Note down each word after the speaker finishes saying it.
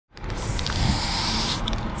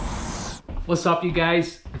What's up you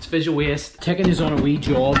guys? It's Visual Waste. Taking us on a wee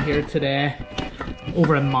job here today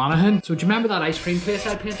over in Monaghan. So do you remember that ice cream place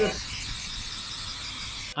I painted?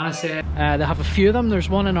 And I said, they have a few of them. There's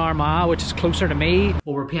one in Armagh, which is closer to me.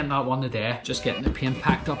 Well, we're painting that one today. Just getting the paint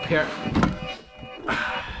packed up here.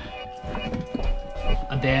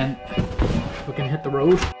 And then we can hit the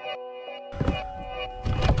road.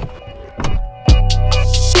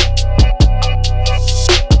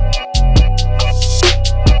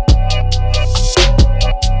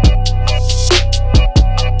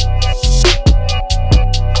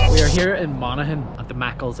 We are here in Monaghan at the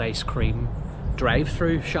Mackles ice cream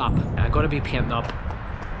drive-through shop. I'm going to be painting up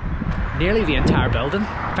nearly the entire building.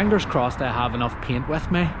 Fingers crossed I have enough paint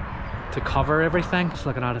with me to cover everything. Just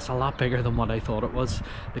looking at it, it's a lot bigger than what I thought it was.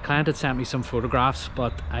 The client had sent me some photographs,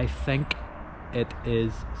 but I think it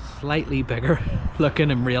is slightly bigger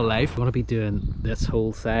looking in real life. I'm going to be doing this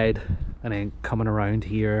whole side and then coming around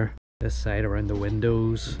here, this side around the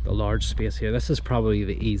windows, the large space here. This is probably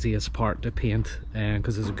the easiest part to paint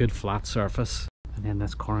because it's a good flat surface. And then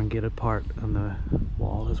this corrugated part on the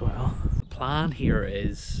wall as well. The plan here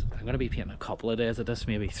is I'm going to be painting a couple of days of this,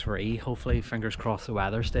 maybe 3. Hopefully, fingers crossed the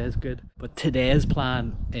weather stays good. But today's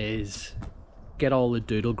plan is get all the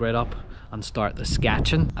doodle grid up and start the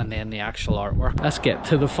sketching and then the actual artwork. Let's get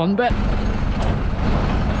to the fun bit.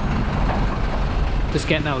 Just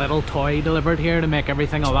getting a little toy delivered here to make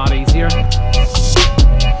everything a lot easier.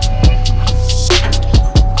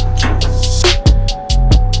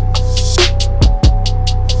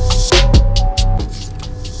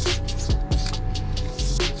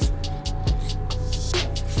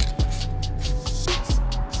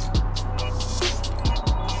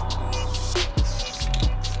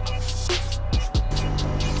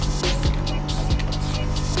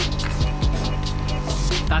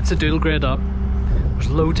 That's a doodle grid up. There's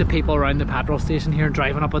loads of people around the petrol station here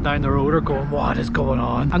driving up and down the road are going, what is going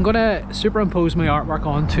on? I'm gonna superimpose my artwork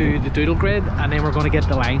onto the doodle grid and then we're gonna get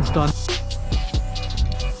the lines done.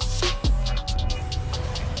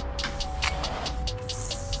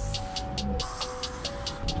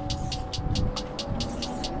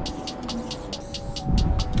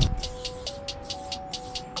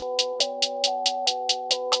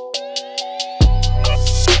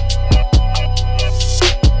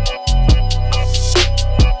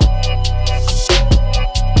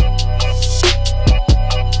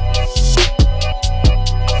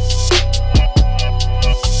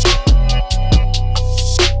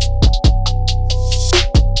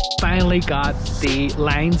 Got the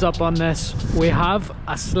lines up on this. We have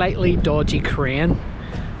a slightly dodgy crane.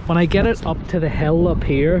 When I get it up to the hill up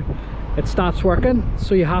here, it stops working,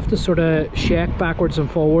 so you have to sort of shake backwards and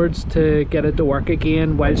forwards to get it to work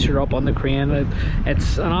again whilst you're up on the crane.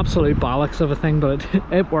 It's an absolute bollocks of a thing, but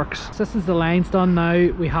it works. This is the lines done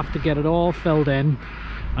now. We have to get it all filled in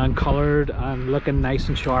and coloured and looking nice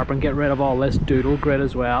and sharp and get rid of all this doodle grid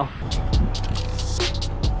as well.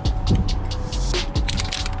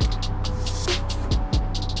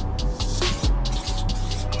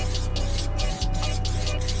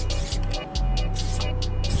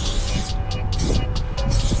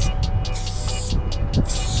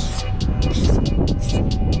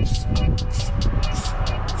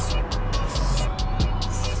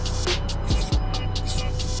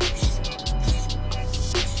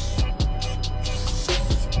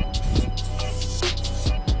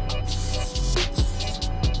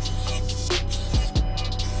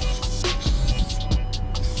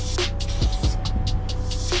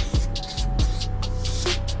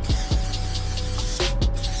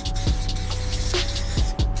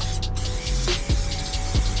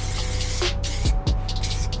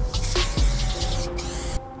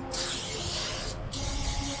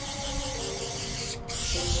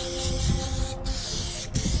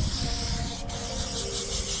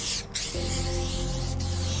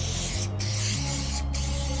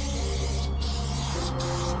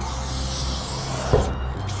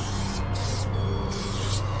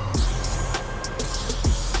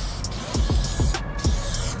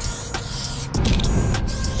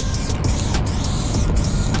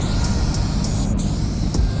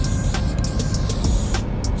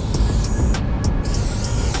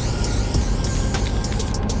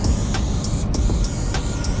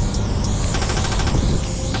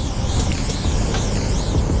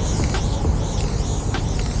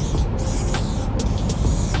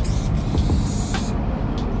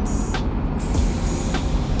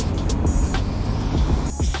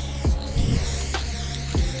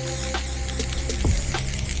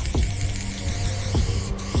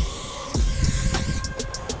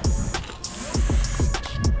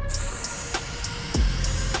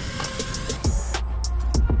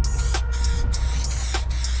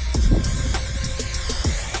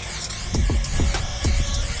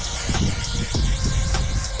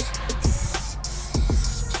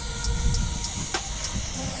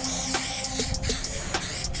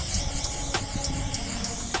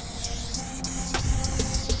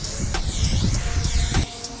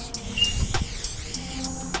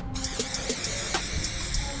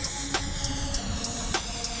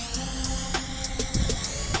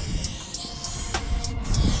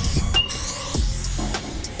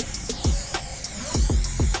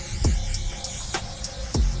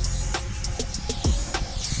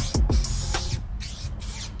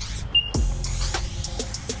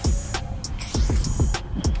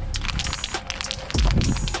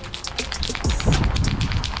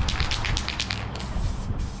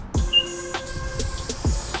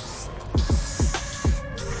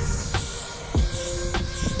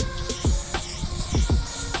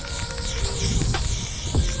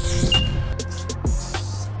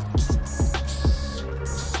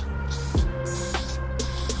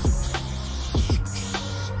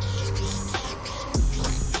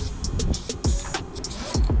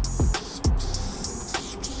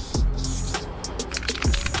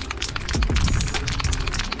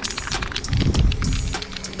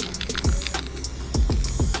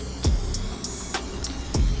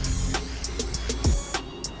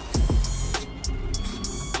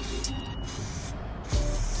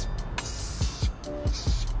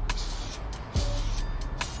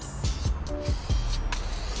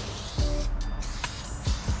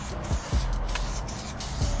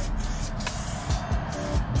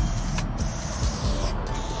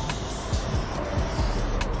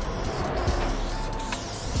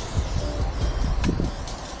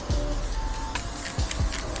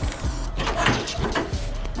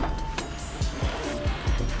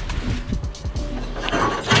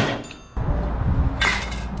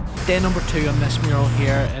 Day number 2 on this mural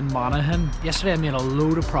here in Monaghan. Yesterday I made a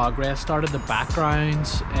load of progress, started the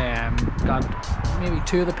backgrounds, got maybe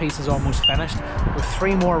 2 of the pieces almost finished, with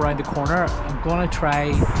 3 more around the corner. I'm going to try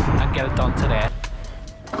and get it done today.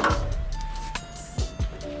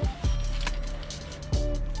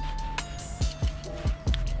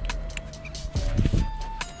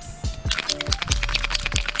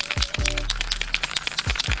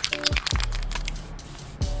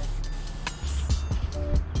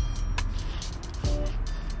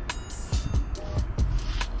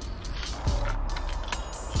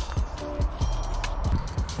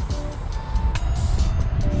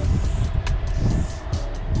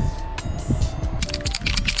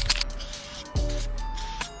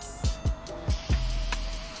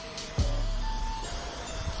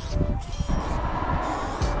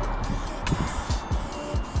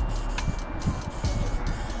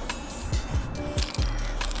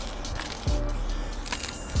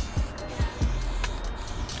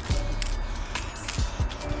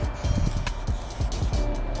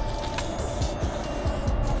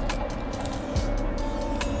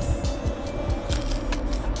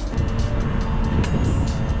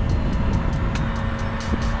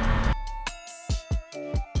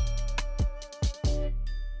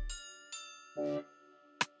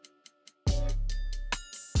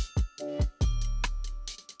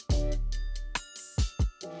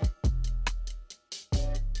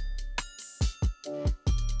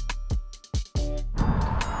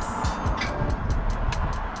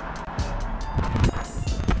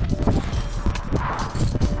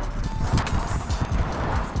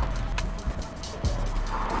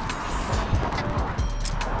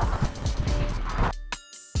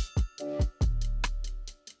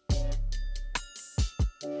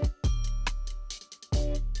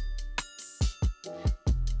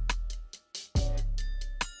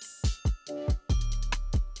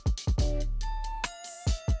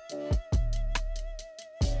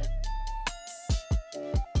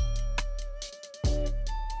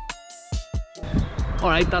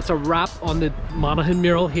 Alright, that's a wrap on the Monaghan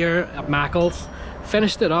mural here at Mackles.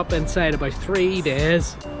 Finished it up inside about 3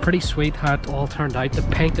 days. Pretty sweet how it all turned out. The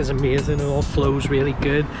paint is amazing, it all flows really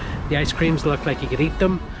good. The ice creams look like you could eat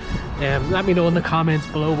them. Let me know in the comments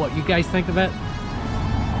below what you guys think of it.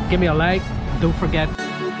 Give me a like, don't forget